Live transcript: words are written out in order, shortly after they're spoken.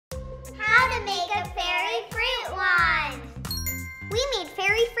How to make a fairy fruit wand! We made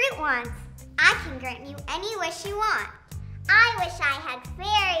fairy fruit wands. I can grant you any wish you want. I wish I had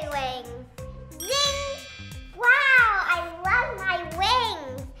fairy wings. Zing! Wow, I love my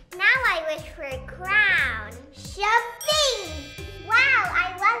wings. Now I wish for a crown. Shabing! Wow,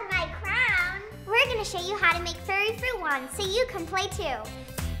 I love my crown. We're gonna show you how to make fairy fruit wands so you can play too.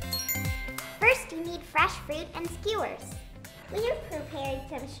 First, you need fresh fruit and skewers. We have prepared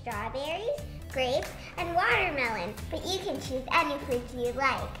some strawberries, grapes, and watermelon, but you can choose any fruit you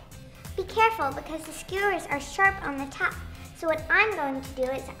like. Be careful because the skewers are sharp on the top. So what I'm going to do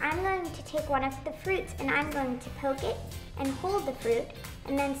is I'm going to take one of the fruits and I'm going to poke it and hold the fruit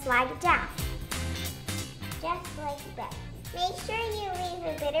and then slide it down. Just like that. Make sure you leave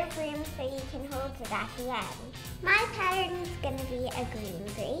a bit of room so you can hold it at the end. My pattern is going to be a green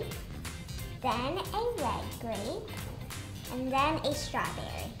grape, then a red grape, and then a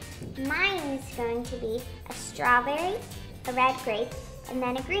strawberry. Mine is going to be a strawberry, a red grape, and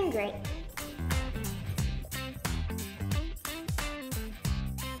then a green grape.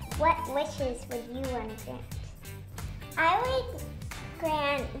 What wishes would you want to grant? I would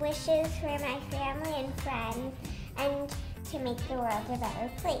grant wishes for my family and friends and to make the world a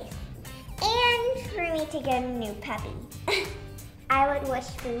better place. And for me to get a new puppy. I would wish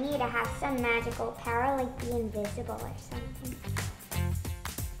for me to have some magical power like be invisible or something.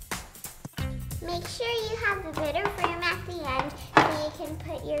 Make sure you have a bit of room at the end so you can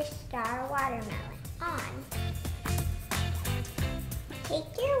put your star watermelon on. Take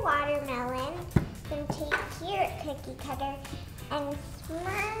your watermelon, then take your cookie cutter and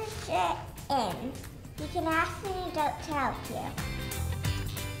smudge it in. You can ask an adult to help you.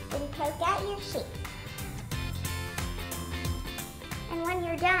 Then poke out your shape. And when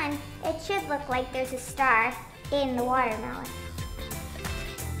you're done, it should look like there's a star in the watermelon.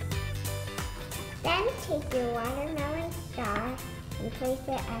 Then take your watermelon star and place it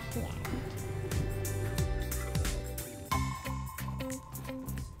at the end.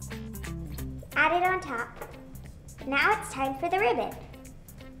 Add it on top. Now it's time for the ribbon.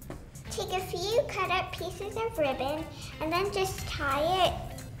 Take a few cut up pieces of ribbon and then just tie it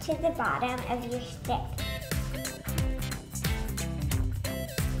to the bottom of your stick.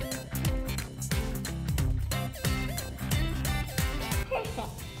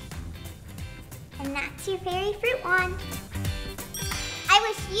 Perfect. And that's your fairy fruit wand. I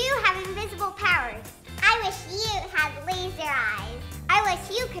wish you had invisible powers. I wish you had laser eyes. I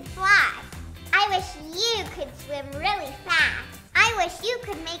wish you could fly. I wish you could swim really fast. I wish you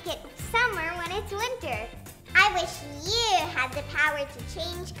could make it summer when it's winter. I wish you had the power to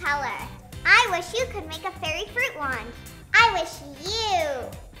change color. I wish you could make a fairy fruit wand. I wish you...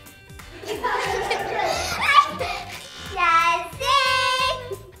 Just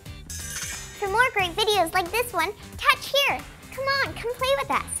sing! For more great videos like this one, touch here. Come on, come play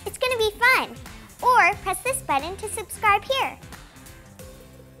with us. It's gonna be fun. Or press this button to subscribe here.